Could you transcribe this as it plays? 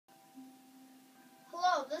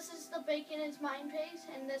Bacon is Mindpace,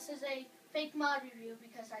 and this is a fake mod review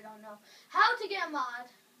because I don't know how to get a mod.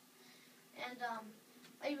 And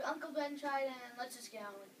my Uncle Ben tried, and let's just get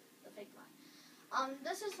on with the fake mod.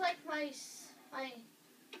 This is like my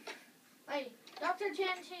Dr.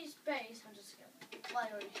 Janty's base. I'm just gonna fly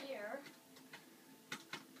over here,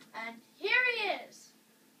 and here he is.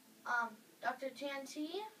 Dr.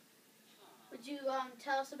 Janty, would you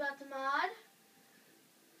tell us about the mod?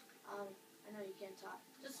 I know you can't talk.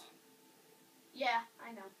 Yeah,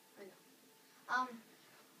 I know.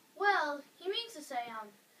 Well, he means to say,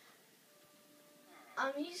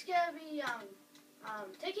 he's gonna be,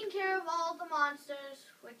 taking care of all the monsters,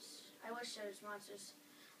 which I wish there was monsters.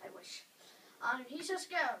 I wish. He's just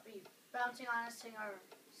gonna be bouncing on us or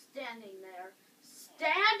standing there.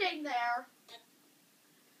 Standing there!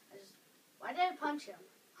 Why did I punch him?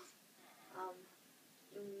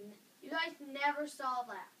 You guys never saw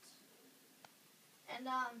that. And,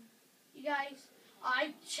 you guys,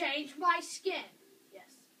 I changed my skin.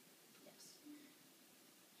 Yes.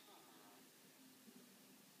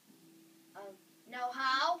 Know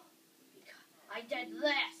how? Because I did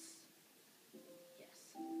this.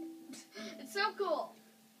 Yes. It's so cool.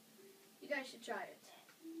 You guys should try it.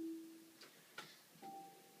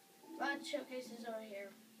 Rod showcases over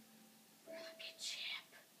here. Rocket ship.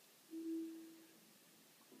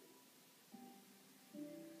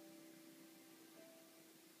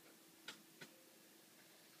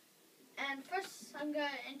 And first, I'm going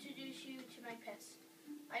to introduce you to my pets.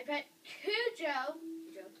 My pet, Cujo.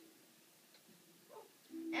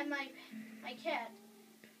 And my cat,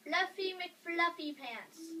 Fluffy McFluffy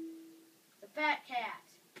Pants. The fat cat.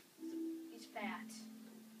 He's fat.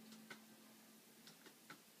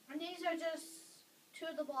 And these are just two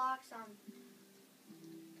of the blocks on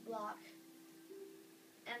block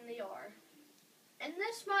and the ore. And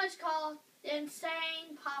this mod is called the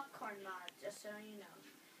Insane Popcorn mod, just so you know.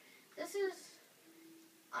 This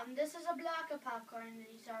is a block of popcorn.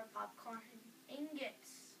 These are popcorn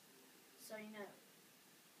ingots, so you know.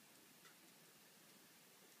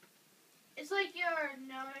 It's like your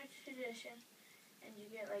Norwich tradition, and you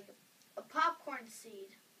get like a popcorn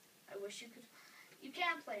seed. I wish you could. You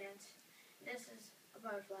can plant. This is a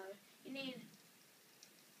butterfly. You need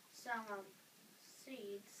some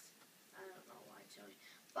seeds. I don't know why it's showing.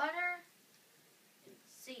 Butter and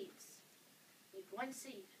seeds. You need one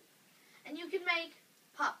seed. And you can make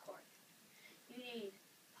popcorn. You need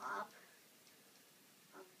pop.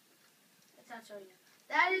 It's not showing you.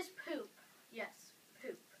 That is poop. Yes,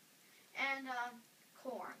 poop. And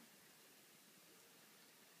corn.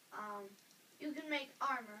 You can make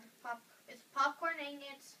armor. It's popcorn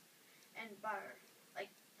ingots and butter.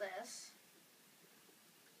 Like this.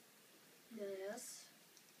 This.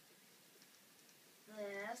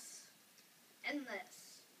 And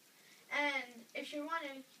this. And if you're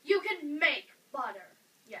wondering, you can make butter.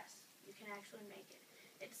 Yes, you can actually make it.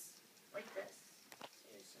 It's like this.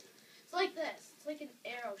 Seriously. It's like this. It's like an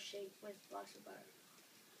arrow shape with blocks of butter.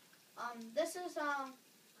 This is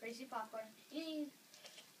crazy popcorn. You need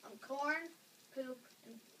corn, poop,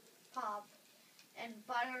 and pop, and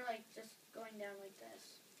butter like just going down like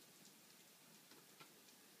this.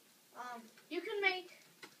 You can make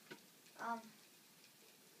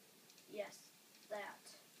yes, that.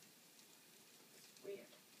 It's weird.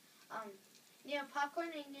 You have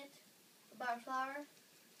popcorn ingot, a butter flour,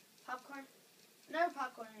 popcorn, another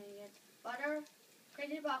popcorn ingot, butter,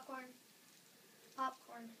 crazy popcorn,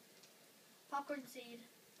 popcorn seed,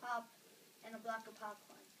 pop, and a block of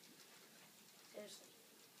popcorn. Seriously,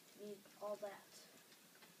 you need all that.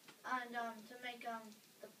 And to make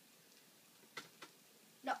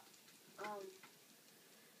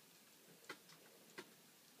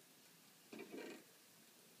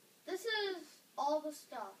this is all the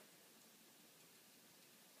stuff.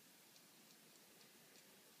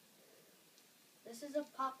 This is a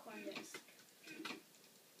popcorn disc.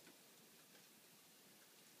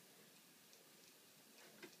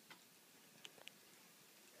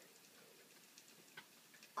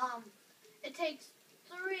 It takes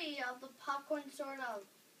 3 of the popcorn sort of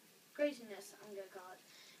craziness, I'm gonna call it.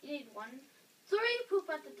 You need 3 poop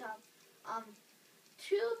at the top,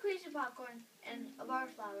 2 crazy popcorn, and a bar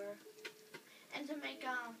flour. And to make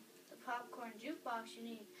the popcorn jukebox, you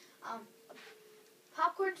need a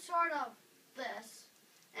popcorn sort of this,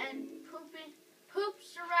 and poop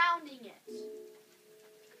surrounding it.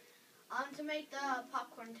 To make the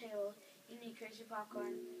popcorn table, you need crazy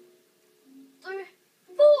popcorn.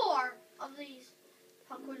 4 of these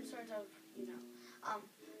popcorn sort of,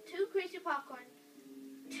 2 crazy popcorn,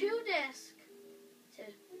 2 disc to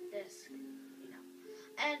disc,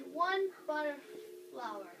 and 1 butter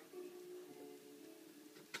flour.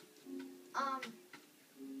 I'm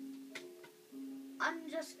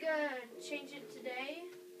just gonna change it today.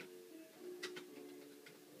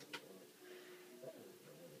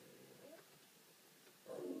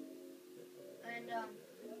 And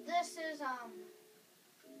this is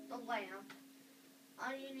the lamp.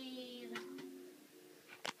 You need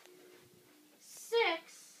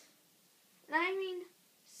 6, and I mean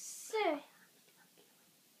 6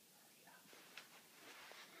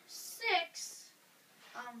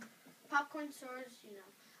 popcorn swords,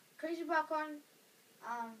 crazy popcorn,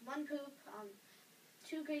 1 poop,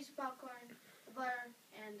 2 crazy popcorn, butter,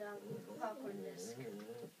 and popcorn disc.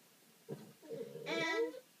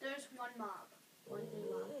 And there's 1 mob, 1 new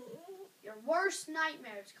mob. Your worst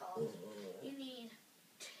nightmare, it's called. You need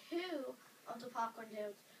 2 of the popcorn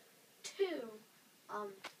tails, 2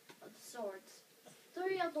 of the swords,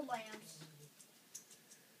 3 of the lamps,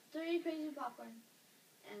 3 crazy popcorn,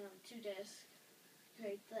 and 2 discs.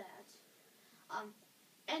 Create that.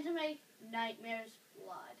 And to make Nightmare's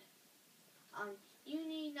blood, you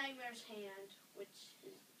need Nightmare's hand, which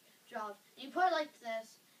is dropped. And you put it like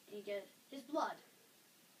this, and you get his blood.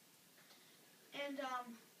 And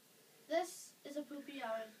this is a poopy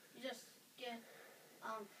oven. You just get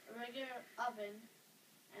a regular oven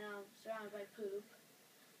and surrounded by poop.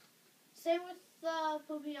 Same with the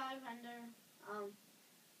poopy eye vendor,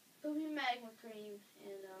 poopy magma cream,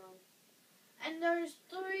 and there's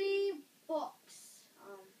 3 books.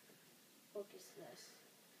 Book is this?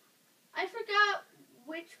 I forgot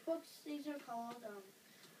which books these are called.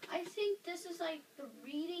 I think this is like the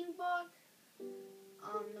reading book,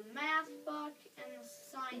 the math book, and the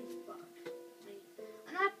science book.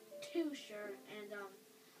 I'm not too sure. And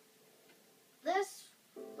this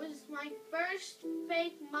was my first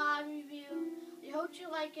fake mod review. I hope you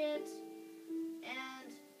like it,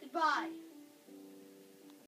 and goodbye.